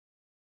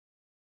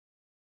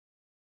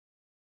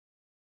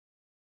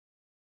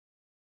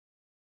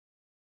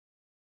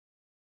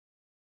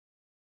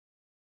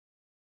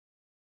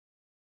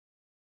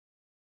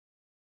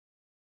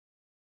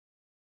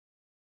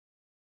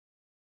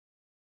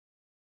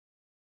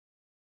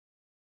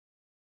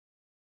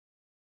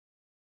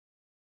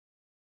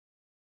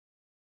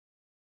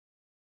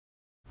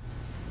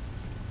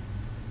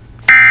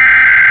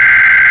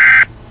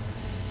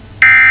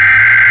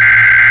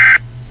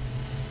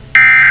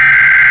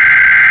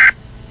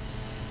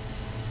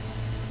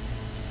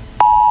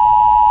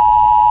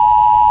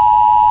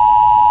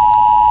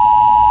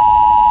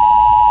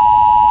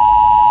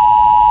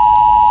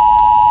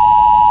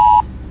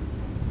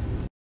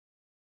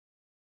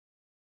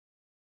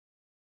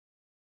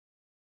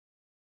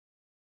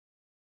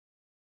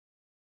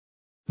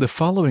The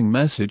following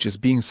message is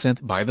being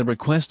sent by the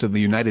request of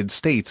the United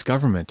States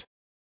government.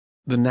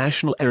 The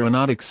National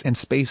Aeronautics and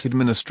Space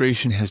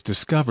Administration has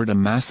discovered a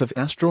massive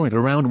asteroid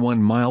around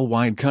 1 mile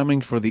wide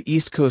coming for the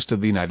east coast of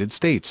the United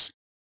States.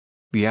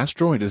 The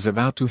asteroid is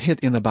about to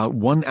hit in about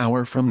 1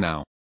 hour from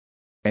now.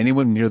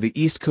 Anyone near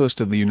the east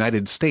coast of the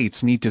United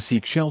States need to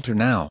seek shelter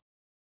now.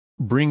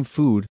 Bring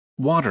food,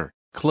 water,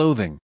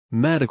 clothing,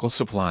 medical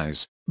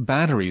supplies,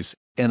 batteries,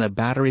 and a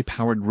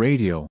battery-powered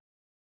radio.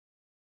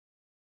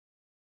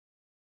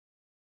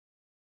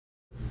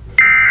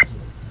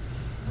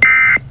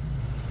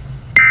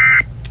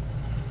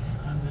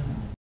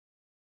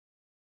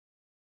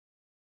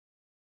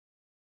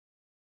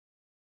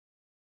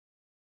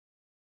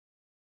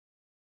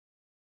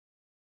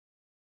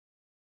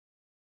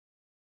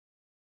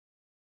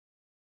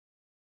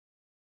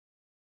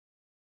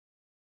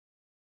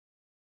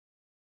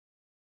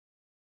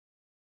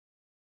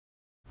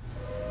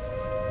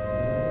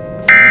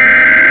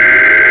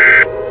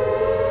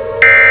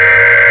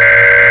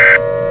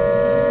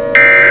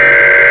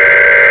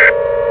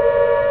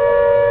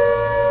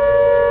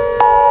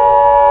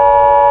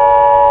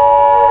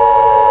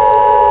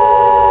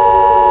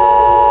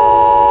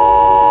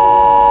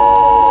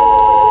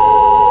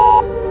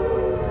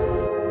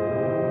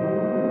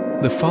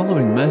 The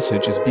following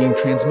message is being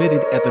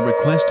transmitted at the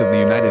request of the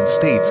United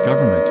States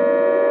government.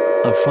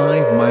 A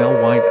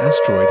 5-mile-wide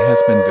asteroid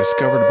has been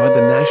discovered by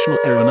the National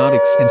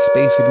Aeronautics and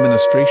Space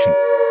Administration.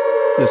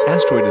 This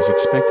asteroid is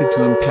expected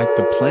to impact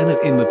the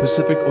planet in the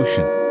Pacific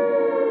Ocean.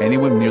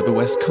 Anyone near the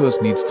west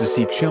coast needs to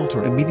seek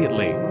shelter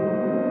immediately.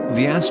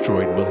 The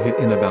asteroid will hit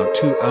in about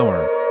 2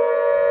 hours.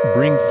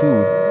 Bring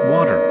food,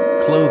 water,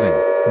 clothing,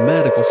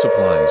 medical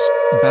supplies,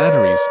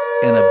 batteries,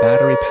 and a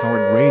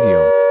battery-powered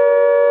radio.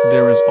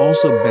 There has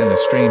also been a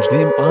strange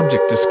dim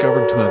object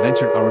discovered to have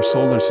entered our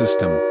solar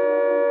system.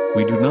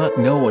 We do not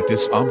know what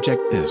this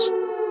object is.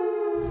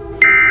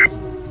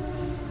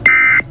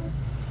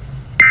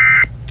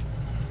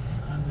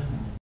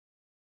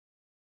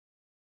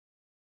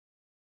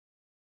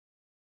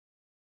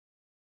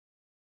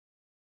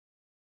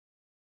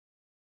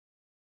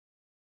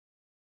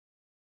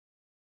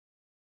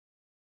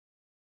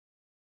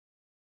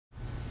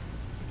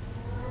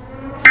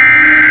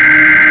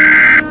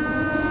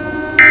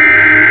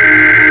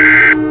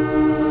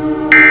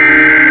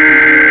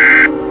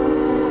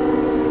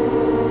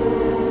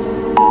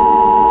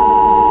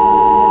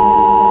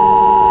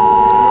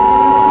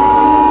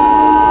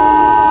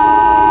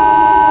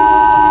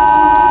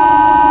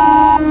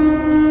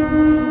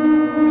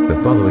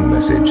 The following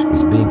message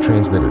is being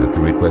transmitted at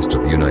the request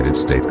of the United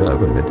States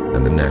government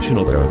and the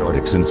National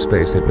Aeronautics and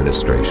Space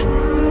Administration.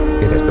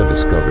 It has been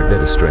discovered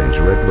that a strange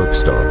red dwarf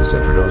star has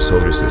entered our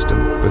solar system,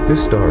 but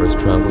this star is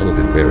traveling at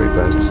a very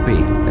fast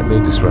speed and may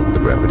disrupt the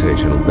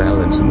gravitational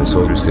balance in the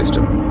solar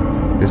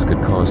system. This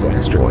could cause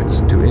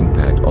asteroids to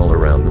impact all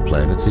around the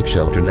planet. Seek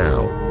shelter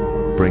now.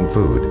 Bring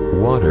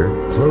food, water,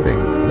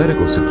 clothing,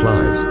 medical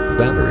supplies,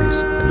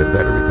 batteries, and a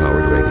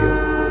battery-powered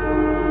radio.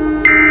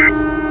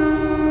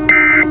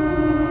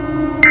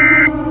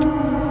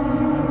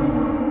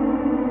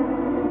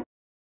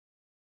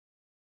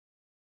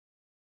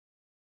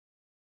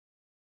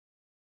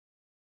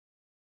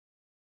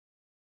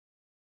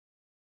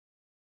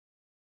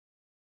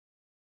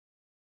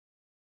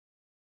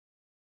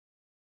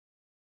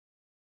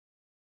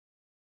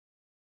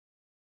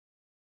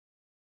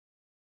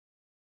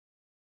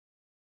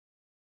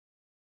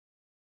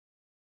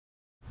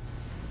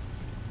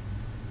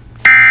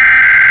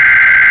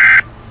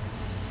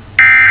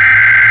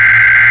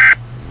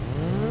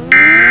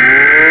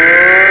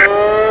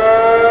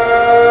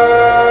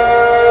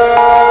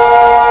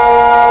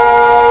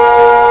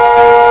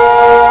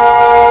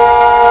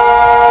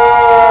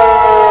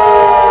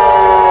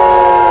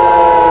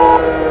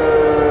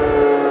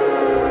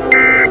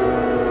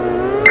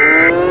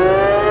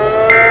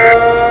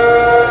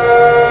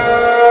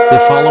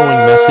 The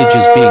following message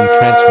is being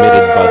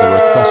transmitted by the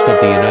request of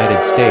the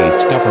United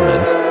States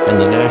government and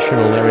the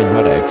National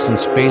Aeronautics and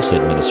Space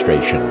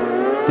Administration.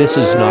 This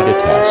is not a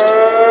test.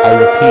 I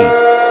repeat,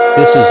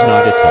 this is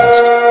not a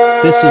test.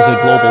 This is a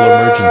global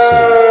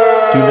emergency.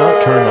 Do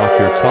not turn off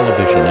your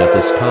television at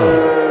this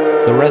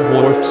time. The red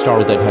dwarf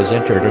star that has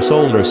entered our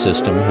solar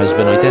system has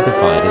been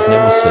identified as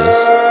Nemesis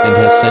and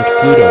has sent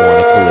Pluto on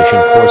a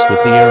collision course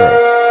with the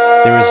Earth.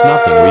 There is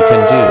nothing we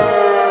can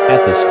do.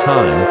 At this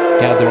time,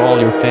 gather all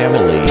your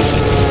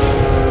families.